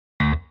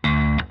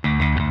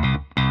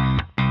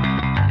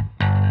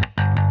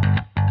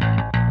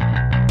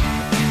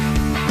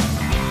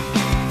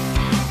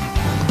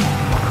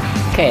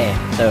Okay,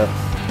 so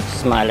this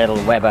is my little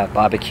Weber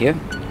barbecue.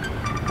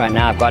 Right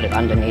now I've got it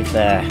underneath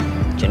a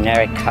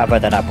generic cover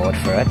that I bought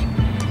for it.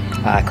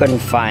 I couldn't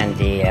find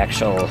the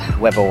actual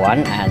Weber one,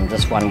 and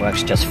this one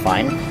works just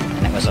fine,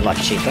 and it was a lot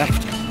cheaper.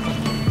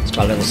 It's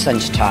got a little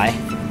cinch tie,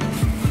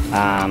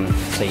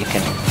 so you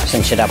can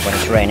cinch it up when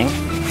it's raining.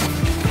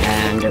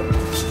 And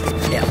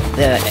yeah,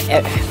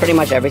 pretty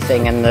much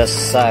everything in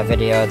this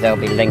video, there'll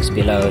be links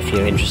below if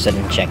you're interested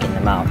in checking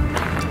them out.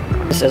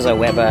 This is a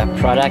Weber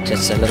product.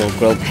 It's a little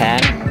grill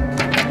pan,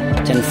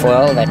 tin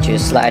foil that you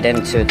slide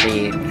into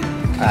the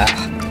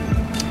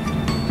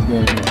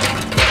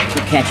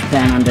catch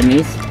pan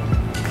underneath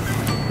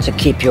to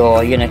keep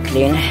your unit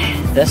clean.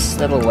 This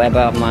little Weber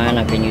of mine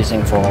I've been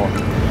using for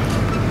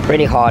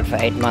pretty hard for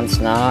 8 months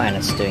now, and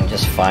it's doing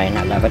just fine.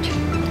 I love it.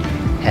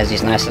 Has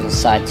these nice little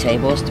side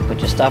tables to put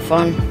your stuff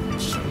on.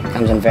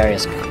 Comes in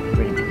various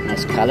really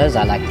nice colors.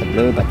 I like the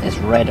blue, but there's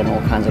red and all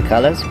kinds of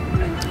colors.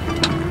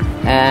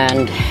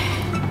 And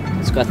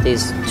it's got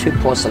these 2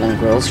 porcelain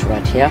grills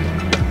right here, 2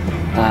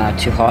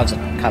 halves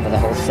that cover the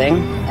whole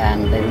thing,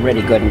 and they're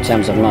really good in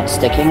terms of not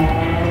sticking.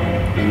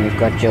 And you've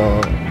got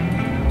your,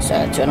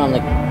 so turn on the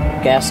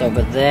gas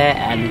over there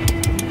and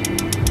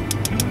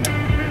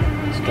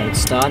let's get it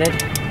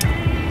started.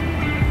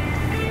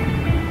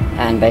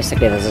 And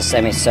basically there's a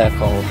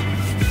semicircle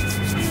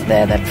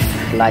there that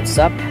lights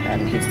up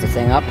and heats the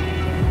thing up.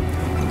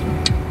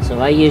 So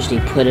I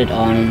usually put it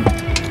on,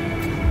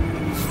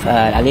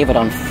 I leave it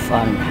on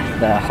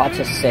the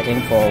hottest setting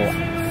for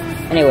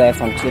anywhere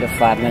from 2 to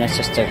 5 minutes,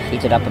 just to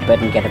heat it up a bit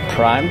and get it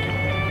primed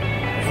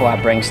before I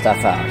bring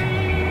stuff out.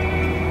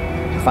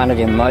 I find I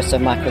do most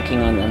of my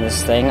cooking on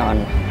this thing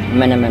on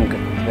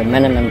the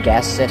minimum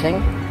gas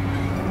setting,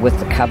 with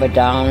the cover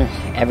down.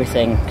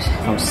 Everything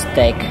from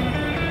steak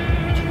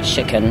to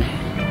chicken,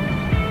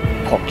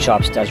 pork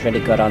chops does really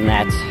good on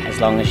that, as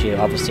long as you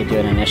obviously do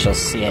an initial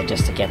sear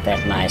just to get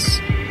that nice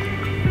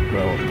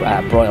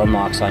broil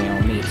marks on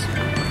your meat.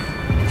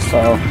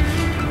 So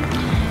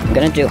I'm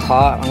gonna do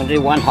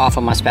one half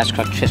of my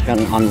spatchcock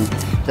chicken on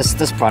this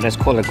product. It's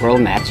called a grill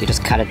mat. You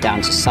just cut it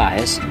down to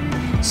size.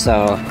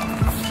 So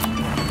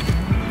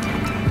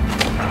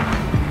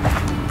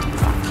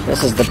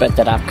this is the bit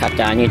that I've cut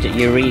down. You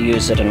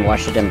reuse it and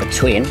wash it in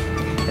between.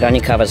 It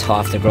only covers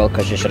half the grill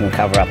because you shouldn't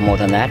cover up more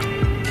than that.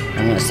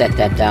 I'm gonna set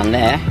that down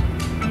there,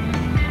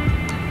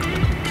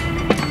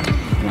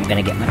 and I'm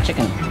gonna get my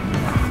chicken.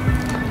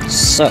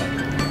 So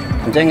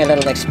I'm doing a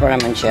little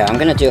experiment here. I'm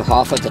gonna do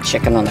half of the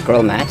chicken on the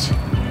grill mat,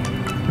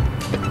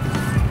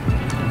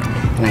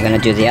 and I'm gonna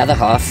do the other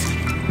half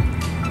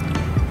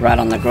right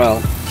on the grill,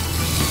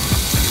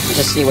 and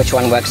just see which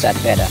one works out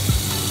better.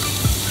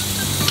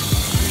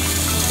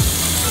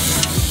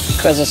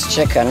 Because it's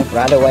chicken,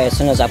 right away as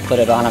soon as I put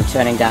it on, I'm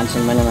turning down to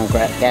minimum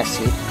gas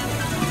heat,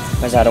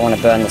 because I don't want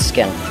to burn the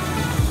skin.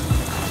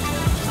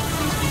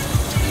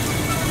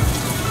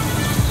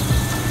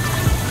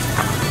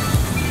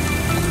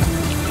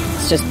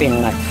 It's just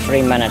been like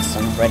 3 minutes,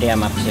 and already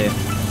I'm up to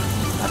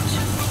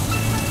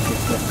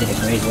 250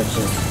 degrees, which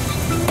is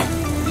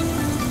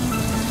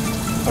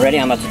already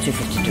I'm up to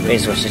 250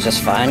 degrees, which is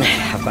just fine.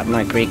 I've got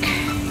my Greek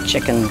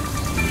chicken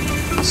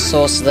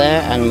sauce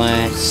there and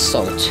my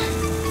salt.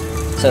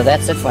 So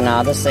that's it for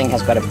now. This thing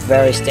has got a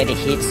very steady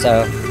heat,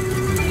 so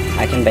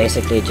I can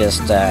basically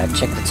just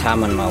check the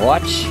time on my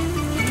watch,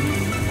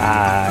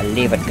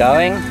 leave it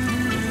going,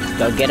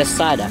 go get a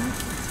cider.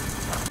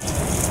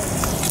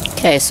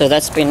 Okay, so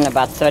that's been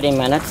about 30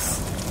 minutes.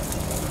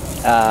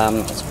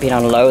 It's been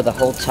on low the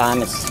whole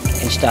time. It's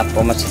inched up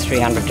almost to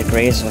 300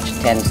 degrees, which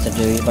it tends to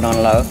do even on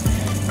low,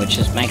 which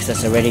just makes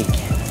this a really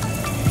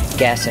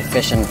gas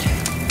efficient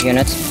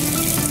unit.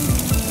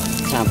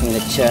 Time for me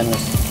to turn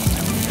this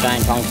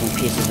giant honking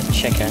pieces of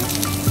chicken.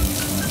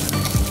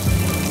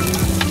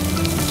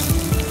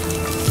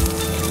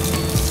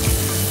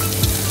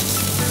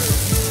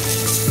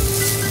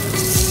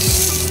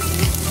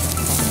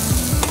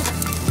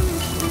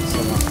 So,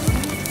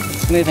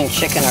 moving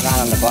chicken around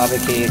on the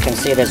barbecue, you can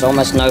see there's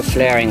almost no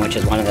flaring, which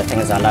is one of the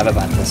things I love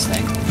about this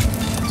thing.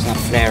 It's not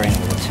flaring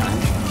all the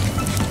time.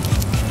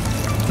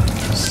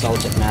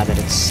 Salt it now that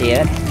it's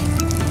seared.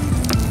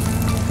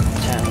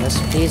 Turn this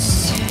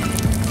piece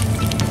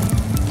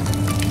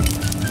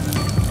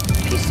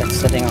that's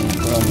sitting on the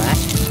grill mat.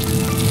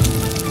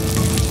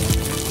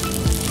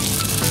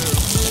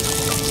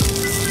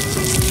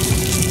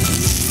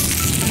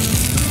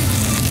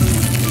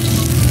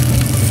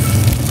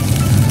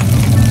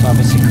 It's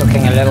obviously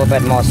cooking a little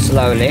bit more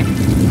slowly.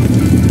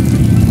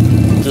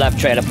 Love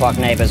trailer park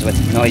neighbors with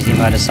noisy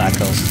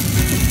motorcycles.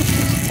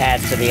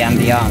 Adds to the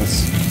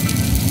ambiance.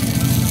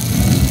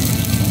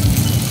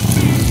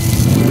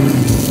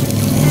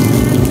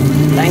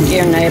 Thank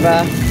you,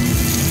 neighbor.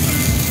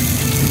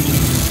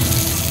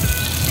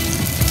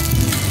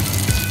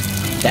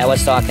 That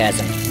was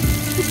sarcasm.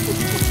 This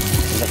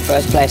is the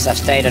first place I've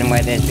stayed in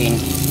where there's been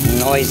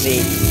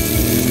noisy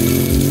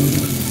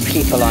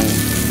people on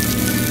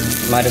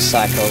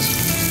motorcycles.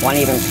 One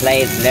even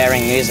plays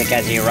blaring music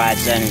as he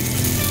rides in.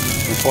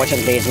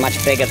 Unfortunately, he's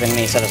much bigger than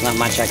me, so there's not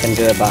much I can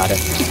do about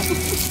it.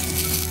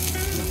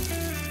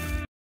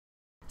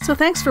 So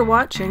thanks for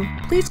watching.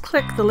 Please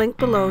click the link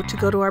below to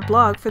go to our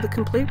blog for the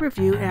complete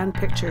review and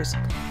pictures.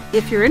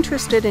 If you're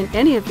interested in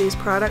any of these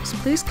products,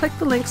 please click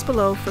the links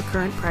below for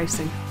current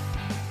pricing.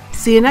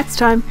 See you next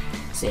time.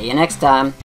 See you next time.